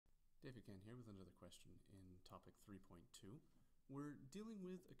David Gann here with another question in topic 3.2. We're dealing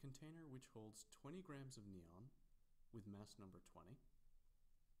with a container which holds 20 grams of neon with mass number 20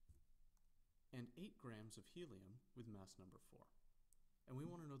 and 8 grams of helium with mass number 4. And we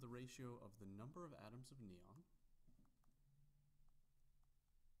want to know the ratio of the number of atoms of neon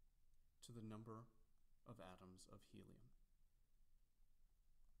to the number of atoms of helium.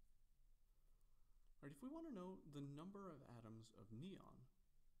 All right, if we want to know the number of atoms of neon,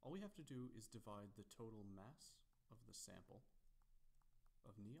 all we have to do is divide the total mass of the sample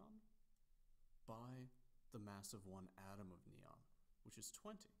of neon by the mass of one atom of neon, which is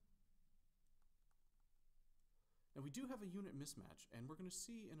 20. Now we do have a unit mismatch, and we're going to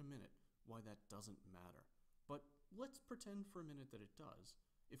see in a minute why that doesn't matter. But let's pretend for a minute that it does.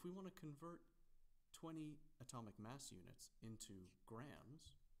 If we want to convert 20 atomic mass units into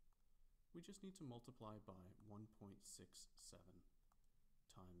grams, we just need to multiply by 1.67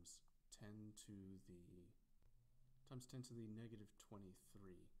 times 10 to the negative 23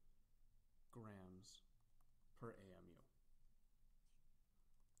 grams per AMU.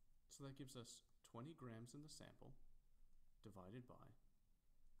 So that gives us 20 grams in the sample divided by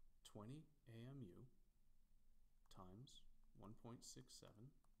 20 AMU times 1.67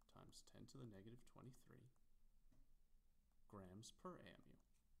 times 10 to the negative 23 grams per AMU.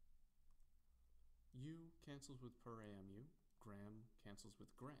 U cancels with per AMU, gram cancels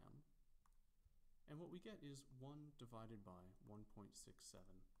with gram, and what we get is 1 divided by 1.67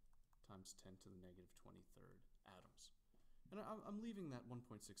 times 10 to the negative 23rd atoms. And I'm leaving that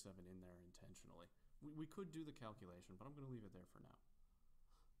 1.67 in there intentionally. We could do the calculation, but I'm going to leave it there for now.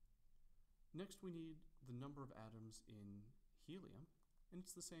 Next we need the number of atoms in helium, and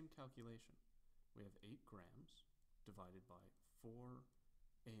it's the same calculation. We have 8 grams divided by 4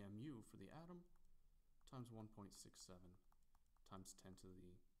 AMU for the atom times 1.67 times 10 to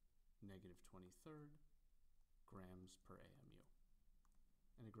the negative 23rd grams per AMU.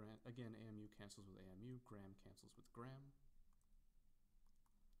 And again, AMU cancels with AMU, gram cancels with gram.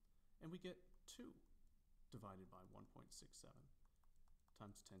 And we get 2 divided by 1.67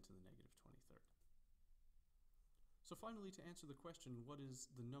 times 10 to the negative 23rd. So finally, to answer the question, what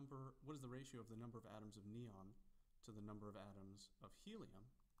is the ratio of the number of atoms of neon to the number of atoms of helium?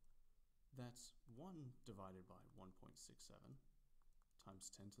 That's 1 divided by 1.67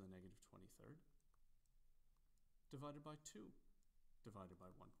 times 10 to the negative 23rd divided by 2 divided by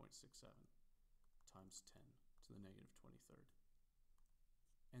 1.67 times 10 to the negative 23rd.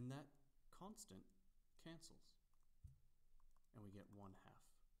 And that constant cancels, and we get 1/2,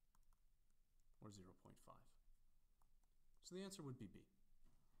 or 0.5. So the answer would be B.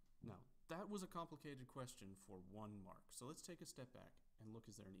 Now, that was a complicated question for 1 mark, so let's take a step back and look,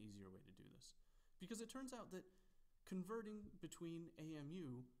 is there an easier way to do this? Because it turns out that converting between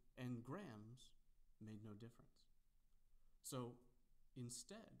AMU and grams made no difference. So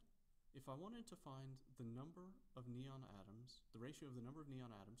instead, if I wanted to find the number of neon atoms, the ratio of the number of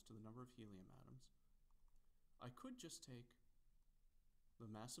neon atoms to the number of helium atoms, I could just take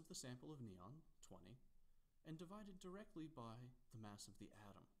the mass of the sample of neon, 20, and divide it directly by the mass of the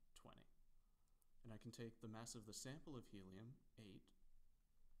atom, 20. And I can take the mass of the sample of helium, 8,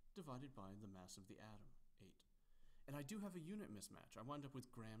 divided by the mass of the atom, 8. And I do have a unit mismatch. I wind up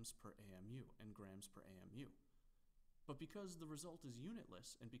with grams per AMU and grams per AMU. But because the result is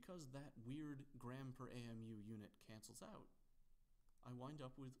unitless, and because that weird gram per AMU unit cancels out, I wind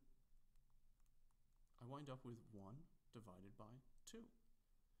up with 1 divided by 2.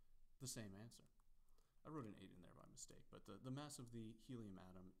 The same answer. I wrote an 8 in there by mistake, but the mass of the helium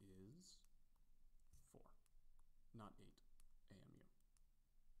atom is 4, not 8 AMU.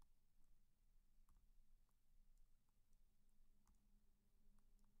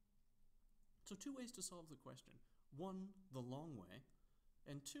 So 2 ways to solve the question. 1, the long way,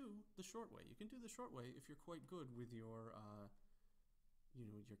 and 2, the short way. You can do the short way if you're quite good with your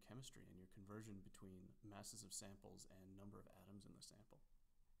your chemistry and your conversion between masses of samples and number of atoms in the sample.